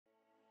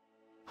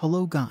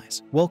Hello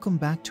guys, welcome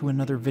back to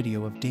another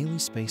video of daily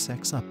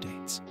SpaceX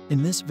updates.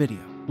 In this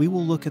video, we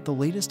will look at the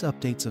latest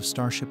updates of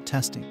Starship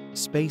Testing,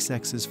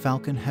 SpaceX's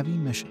Falcon Heavy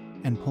mission,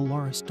 and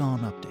Polaris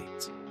Dawn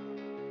updates.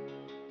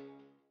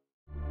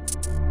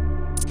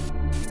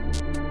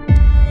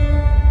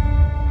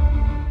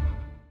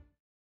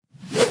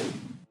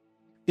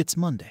 It's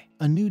Monday,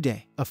 a new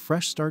day, a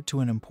fresh start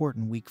to an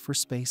important week for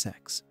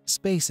SpaceX.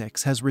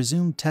 SpaceX has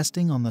resumed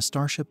testing on the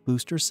Starship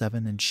Booster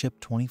 7 and Ship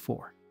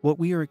 24. What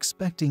we are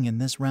expecting in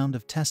this round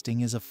of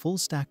testing is a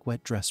full-stack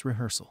wet dress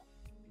rehearsal.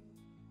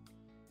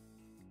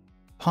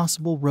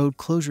 Possible road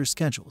closure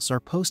schedules are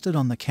posted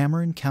on the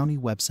Cameron County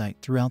website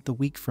throughout the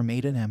week from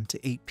 8 a.m.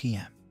 to 8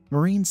 p.m.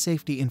 Marine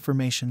Safety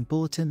Information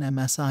Bulletin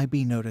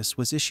 (MSIB) notice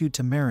was issued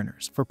to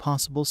mariners for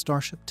possible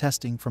Starship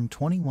testing from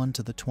 21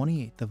 to the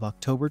 28th of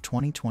October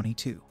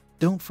 2022.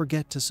 Don't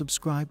forget to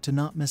subscribe to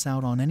not miss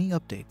out on any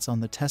updates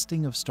on the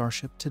testing of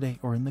Starship today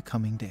or in the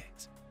coming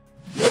days.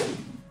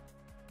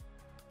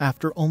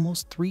 After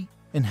almost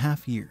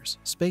 3.5 years,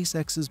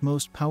 SpaceX's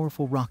most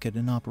powerful rocket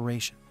in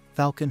operation,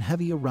 Falcon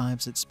Heavy,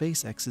 arrives at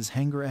SpaceX's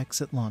Hangar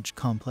X at Launch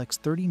Complex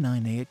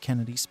 39A at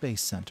Kennedy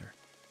Space Center.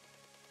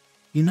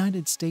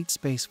 United States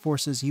Space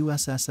Force's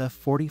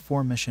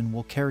USSF-44 mission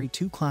will carry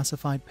 2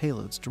 classified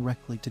payloads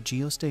directly to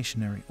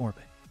geostationary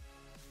orbit.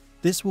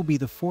 This will be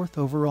the 4th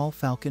overall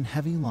Falcon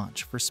Heavy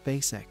launch for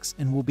SpaceX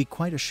and will be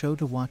quite a show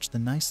to watch the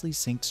nicely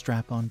synced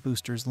strap-on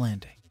boosters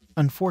landing.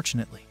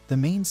 Unfortunately, the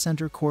main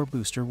center core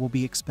booster will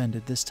be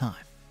expended this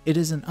time. It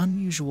is an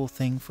unusual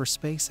thing for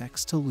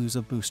SpaceX to lose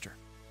a booster,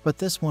 but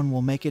this one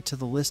will make it to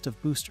the list of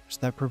boosters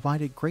that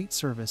provided great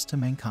service to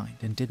mankind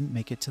and didn't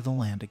make it to the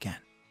land again.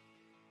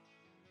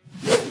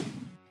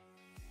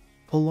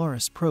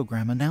 Polaris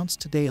program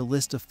announced today a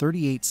list of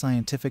 38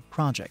 scientific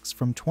projects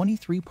from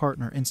 23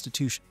 partner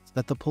institutions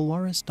that the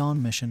Polaris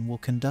Dawn mission will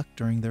conduct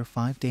during their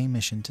 5-day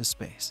mission to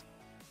space.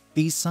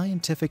 These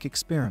scientific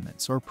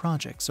experiments or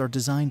projects are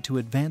designed to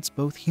advance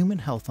both human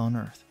health on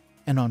Earth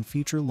and on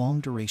future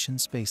long-duration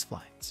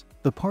spaceflights.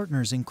 The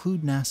partners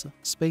include NASA,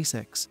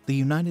 SpaceX, the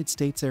United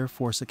States Air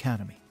Force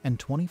Academy, and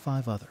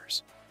 25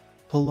 others.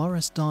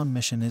 Polaris Dawn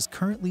mission is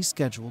currently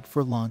scheduled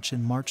for launch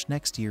in March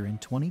next year in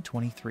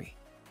 2023.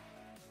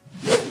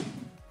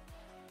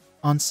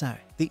 On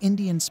Saturday, the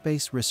Indian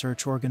Space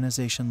Research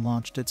Organization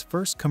launched its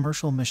first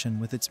commercial mission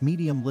with its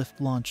Medium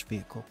Lift Launch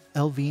Vehicle,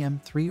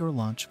 LVM-3 or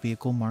Launch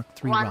Vehicle Mark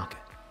III rocket.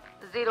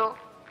 0.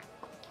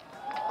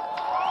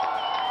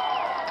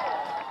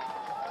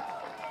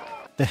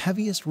 The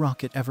heaviest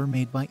rocket ever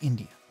made by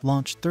India,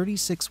 launched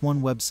 36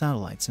 OneWeb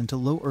satellites into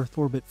low Earth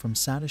orbit from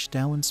Satish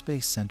Dhawan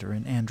Space Center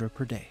in Andhra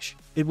Pradesh.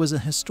 It was a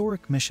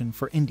historic mission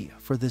for India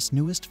for this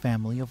newest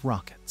family of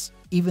rockets.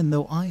 Even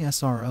though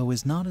ISRO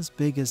is not as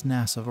big as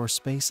NASA or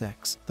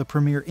SpaceX, the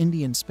premier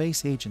Indian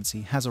space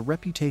agency has a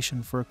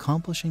reputation for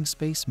accomplishing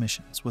space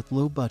missions with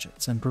low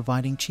budgets and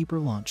providing cheaper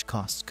launch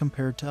costs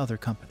compared to other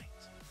companies.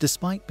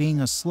 Despite being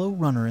a slow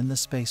runner in the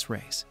space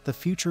race, the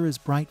future is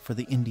bright for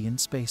the Indian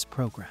space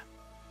program.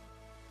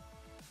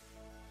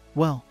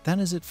 Well, that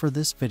is it for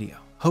this video.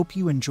 Hope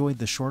you enjoyed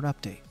the short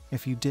update.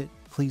 If you did,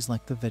 please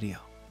like the video.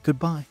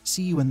 Goodbye,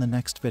 see you in the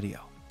next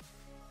video.